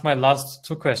ask my last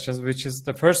two questions, which is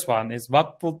the first one is,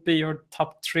 what would be your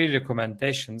top 3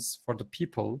 recommendations for the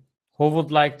people who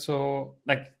would like to,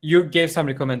 like, you gave some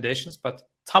recommendations, but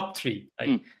top 3,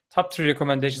 like top three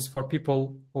recommendations for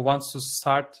people who wants to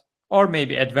start or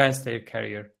maybe advance their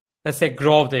career. Let's say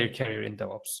grow their career in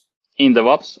DevOps. In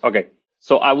DevOps, okay.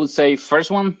 So I would say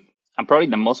first one, and probably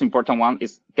the most important one,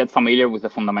 is get familiar with the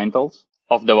fundamentals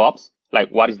of DevOps. Like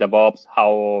what is DevOps?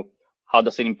 How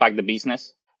does it impact the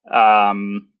business?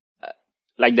 Um,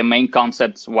 like the main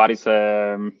concepts. What is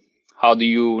how do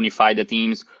you unify the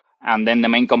teams? And then the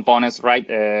main components,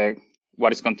 right?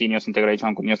 What is continuous integration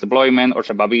and continuous deployment,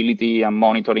 observability and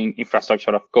monitoring,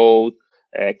 infrastructure of code,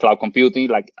 cloud computing.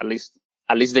 Like at least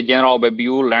the general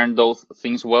overview. Learn those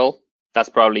things well. That's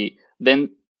probably then.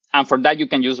 And for that, you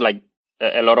can use like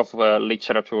a lot of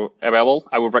literature available.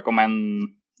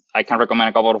 I can recommend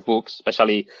a couple of books,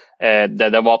 especially the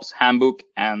DevOps Handbook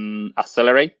and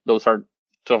Accelerate. Those are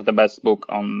two of the best books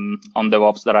on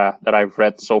DevOps that I've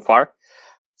read so far.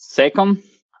 Second,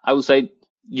 I would say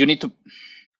you need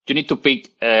to pick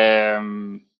at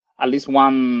least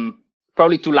one,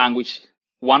 probably two language.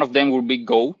 One of them will be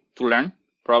Go to learn,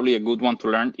 probably a good one to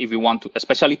learn if you want to,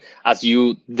 especially as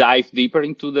you dive deeper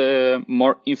into the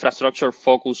more infrastructure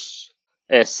focus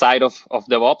side of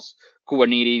DevOps,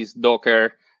 Kubernetes,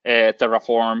 Docker,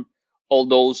 Terraform, all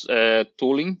those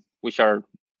tooling, which are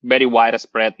very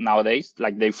widespread nowadays.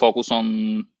 Like they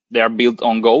are built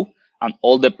on Go, and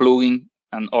all the plugin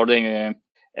and all the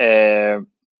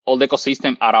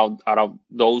ecosystem around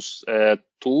those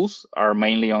tools are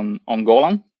mainly on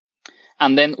Golang.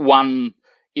 And then one,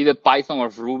 either Python or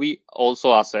Ruby,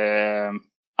 also as a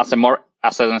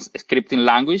scripting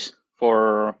language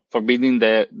for building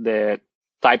the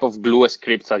type of glue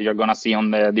scripts that you're gonna see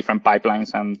on the different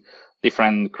pipelines and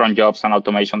different cron jobs and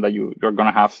automation that you're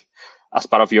gonna have as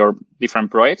part of your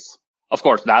different projects. Of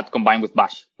course, that combined with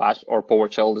Bash or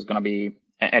PowerShell is gonna be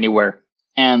anywhere.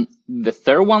 And the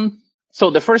third one, so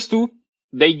the first two,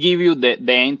 they give you the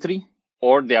entry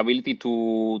or the ability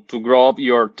to grow up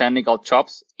your technical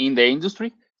chops in the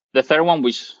industry. The third one,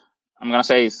 which I'm gonna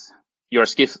say, is your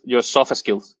skills, your soft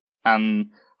skills, and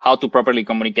how to properly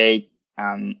communicate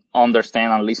and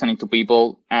understand and listening to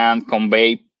people and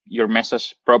convey your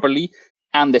message properly.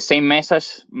 And the same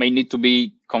message may need to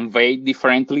be conveyed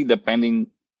differently depending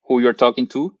who you're talking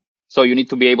to. So you need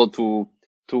to be able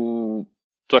to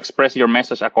express your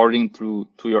message according to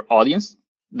your audience.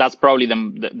 That's probably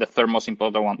the third most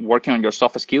important one. Working on your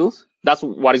soft skills. That's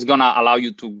what is gonna allow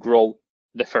you to grow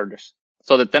the furthest.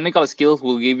 So the technical skills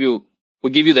will give you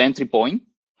the entry point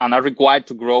and are required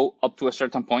to grow up to a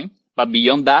certain point. But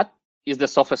beyond that is the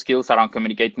soft skills around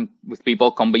communicating with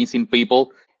people, convincing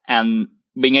people, and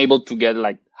being able to get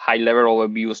like high level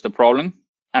overviews of the problem.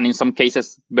 And in some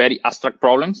cases, very abstract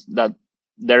problems that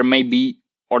there may be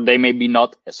or they may be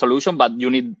not a solution, but you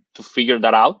need to figure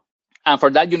that out. And for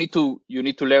that, you need to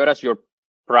leverage your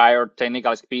prior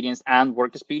technical experience and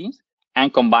work experience,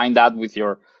 and combine that with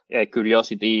your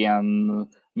curiosity and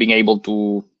being able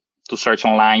to search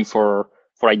online for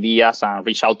ideas and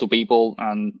reach out to people.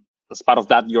 And as part of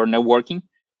that, your networking,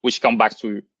 which comes back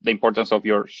to the importance of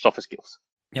your soft skills.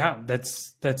 Yeah,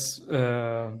 that's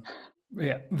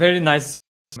very nice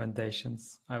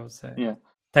recommendations, I would say. Yeah.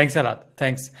 Thanks a lot.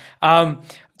 Thanks.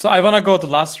 So I want to go to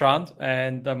the last round,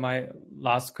 and my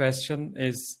last question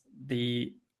is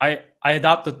I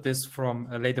adopted this from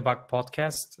a Ladybug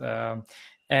podcast,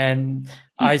 and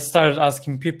I started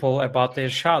asking people about their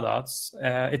shout-outs.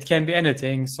 It can be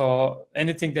anything. So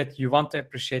anything that you want to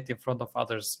appreciate in front of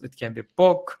others. It can be a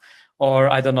book, or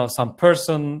I don't know, some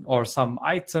person or some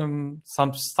item,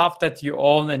 some stuff that you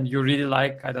own and you really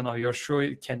like. I don't know, your shoe.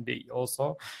 It can be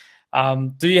also.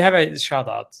 Do you have a shout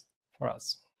out for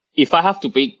us? If I have to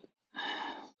pick,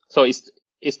 so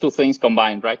it's two things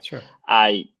combined, right? Sure.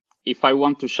 If I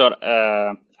want to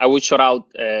I would shout out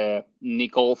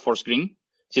Nicole Forsgren.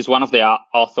 She's one of the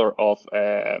author of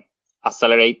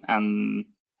Accelerate, and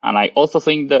I also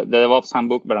think the DevOps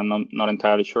Handbook, but I'm not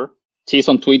entirely sure. She's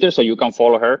on Twitter, so you can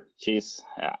follow her. She's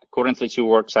currently she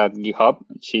works at GitHub.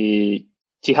 She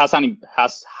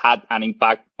has had an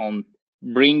impact on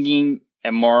bringing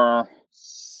a more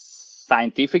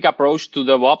scientific approach to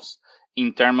DevOps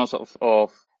in terms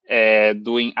of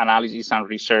doing analysis and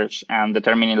research and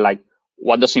determining like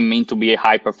what does it mean to be a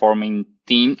high performing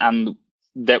team and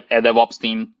a DevOps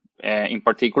team in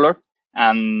particular,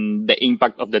 and the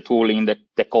impact of the tooling,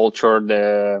 the culture,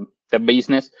 the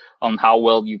business on how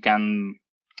well you can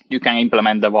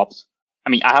implement DevOps. I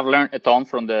mean, I have learned a ton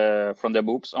from the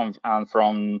books and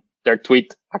from their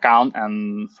tweet account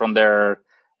and from their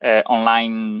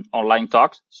online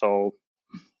talks. So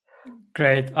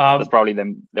great. That's probably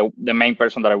the main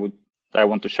person that I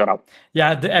want to shout out.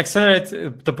 Yeah, the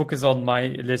Accelerate, the book is on my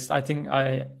list. I think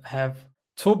I have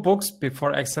 2 books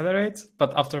before Accelerate,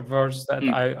 but afterwards that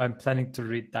Mm, I'm planning to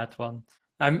read that one.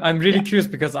 I'm really yeah, curious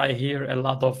because I hear a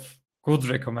lot of good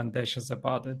recommendations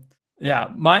about it. Yeah,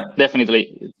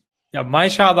 definitely. my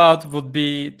shout out would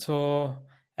be to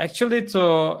I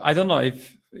don't know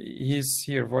if he's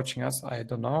here watching us, I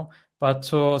don't know, but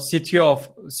to CTO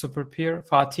of Superpeer,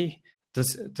 Fatih,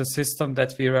 the system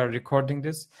that we are recording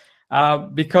this,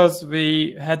 because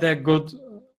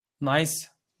nice,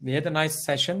 we had a nice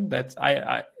session that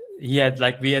we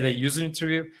had a user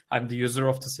interview. I'm the user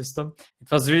of the system. It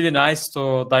was really nice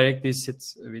to directly sit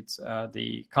with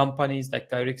the companies, like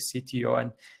direct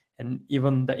CTO, and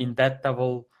even in that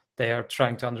level, they are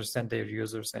trying to understand their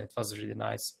users, and it was really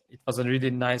nice. It was a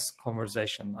really nice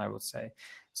conversation, I would say.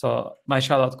 So my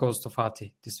shout out goes to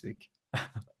Fatih this week.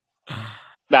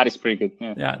 That is pretty good.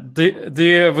 Yeah.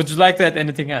 Yeah. Would you like to add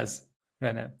anything else,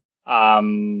 Rene?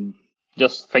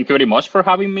 Just thank you very much for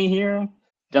having me here,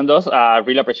 John Dos. I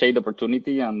really appreciate the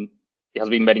opportunity, and it has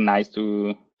been very nice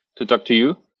to talk to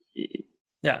you.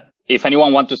 Yeah. If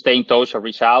anyone wants to stay in touch or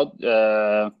reach out,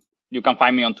 you can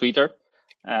find me on Twitter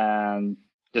and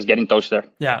just get in touch there.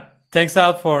 Yeah. Thanks a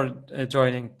lot for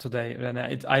joining today,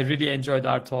 Rene. I really enjoyed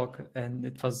our talk, and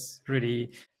it was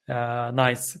really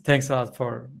nice. Thanks a lot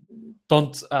for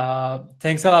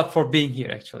being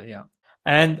here. Actually, yeah.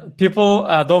 And people,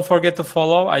 don't forget to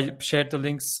follow. I shared the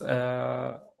links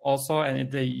also,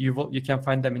 and you can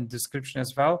find them in the description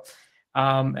as well.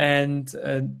 And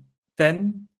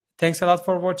then thanks a lot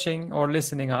for watching or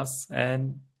listening us,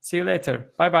 and see you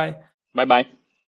later. Bye bye. Bye bye.